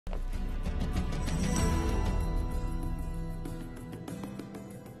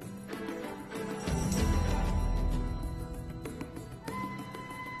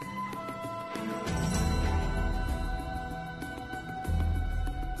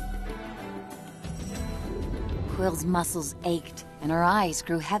Quill's muscles ached and her eyes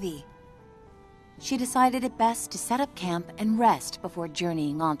grew heavy. She decided it best to set up camp and rest before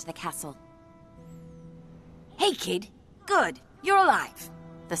journeying on to the castle. Hey, kid. Good. You're alive.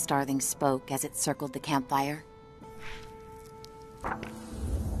 The starling spoke as it circled the campfire.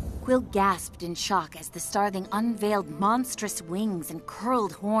 Quill gasped in shock as the starling unveiled monstrous wings and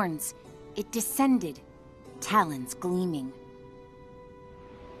curled horns. It descended, talons gleaming.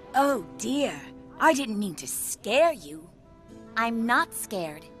 Oh dear, I didn't mean to scare you. I'm not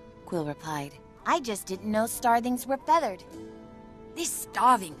scared, Quill replied. I just didn't know starlings were feathered. This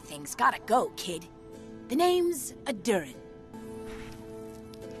starving thing's gotta go, kid. The name's Adurin.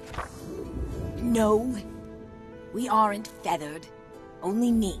 No, we aren't feathered.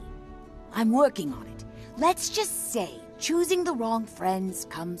 Only me. I'm working on it. Let's just say choosing the wrong friends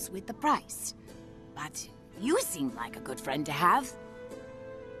comes with the price. But you seem like a good friend to have.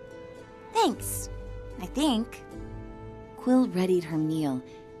 Thanks, I think. Quill readied her meal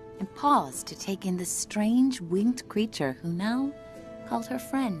and paused to take in the strange winged creature who now called her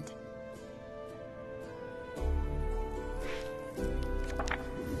friend.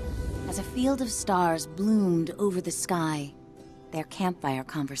 As a field of stars bloomed over the sky, their campfire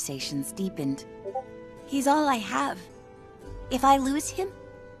conversations deepened. He's all I have. If I lose him,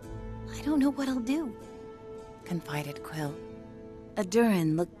 I don't know what I'll do, confided Quill.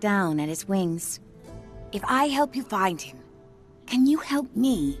 Adurin looked down at his wings. If I help you find him, can you help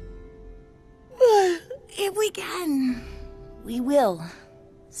me? If we can, we will,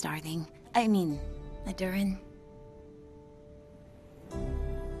 Starling. I mean, Adurin.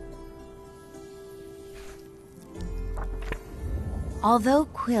 Although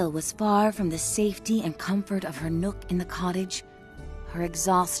Quill was far from the safety and comfort of her nook in the cottage, her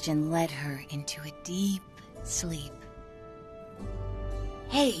exhaustion led her into a deep sleep.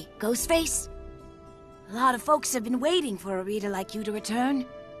 Hey, Ghostface. A lot of folks have been waiting for a reader like you to return.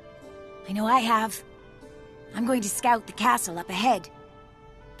 I know I have. I'm going to scout the castle up ahead.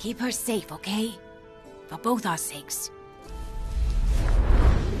 Keep her safe, okay? For both our sakes.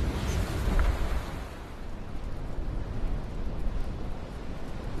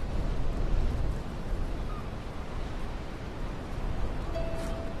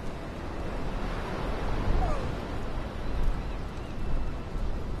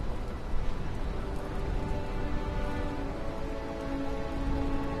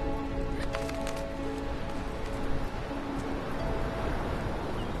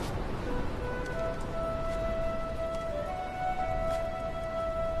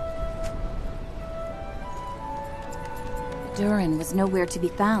 Adurin was nowhere to be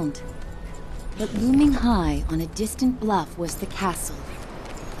found. But looming high on a distant bluff was the castle,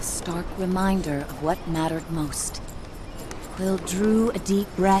 a stark reminder of what mattered most. Quill drew a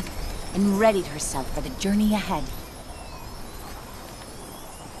deep breath and readied herself for the journey ahead.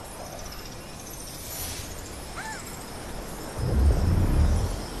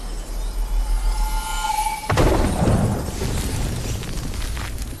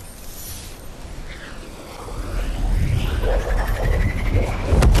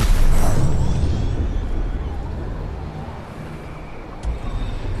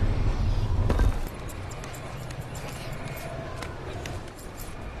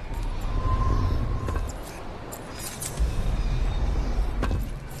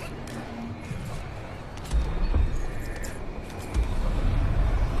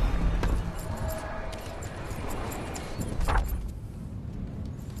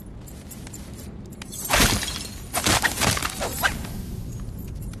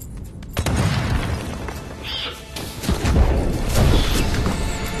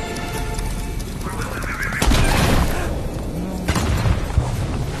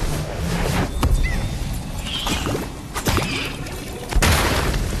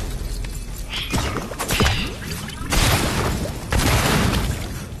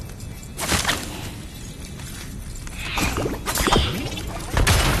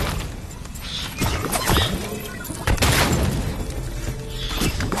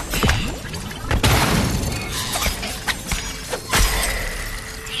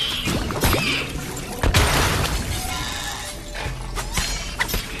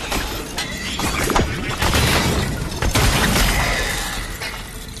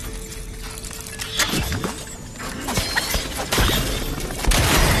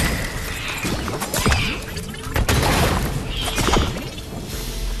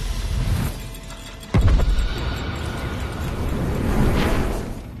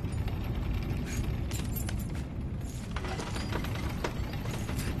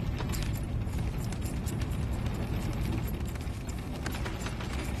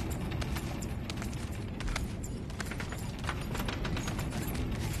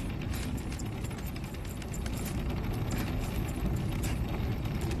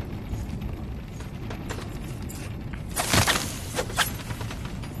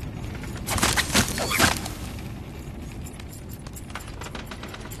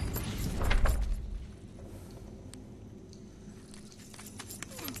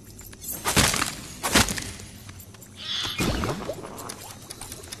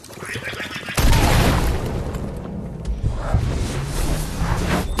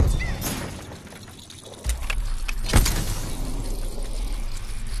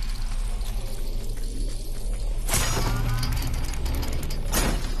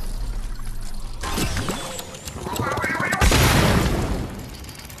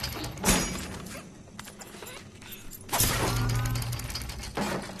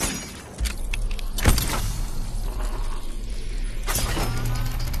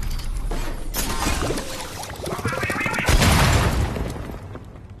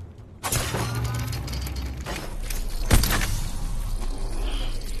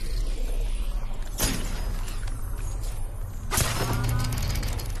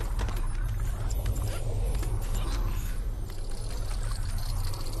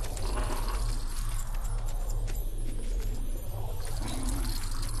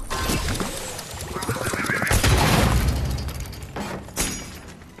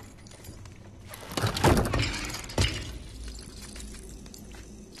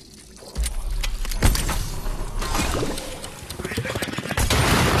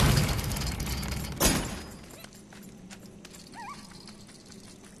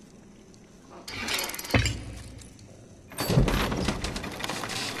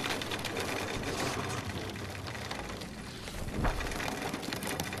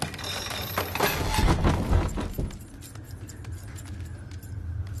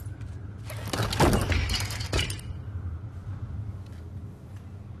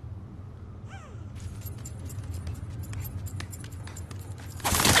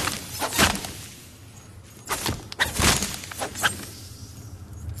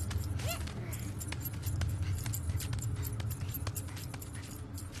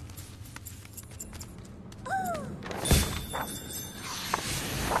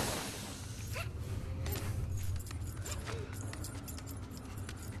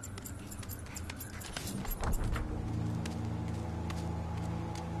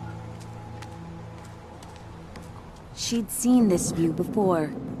 She'd seen this view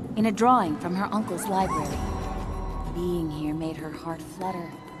before, in a drawing from her uncle's library. Being here made her heart flutter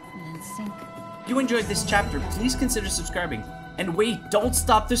and then sink. If you enjoyed this chapter, please consider subscribing. And wait, don't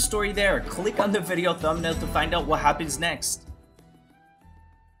stop the story there. Click on the video thumbnail to find out what happens next.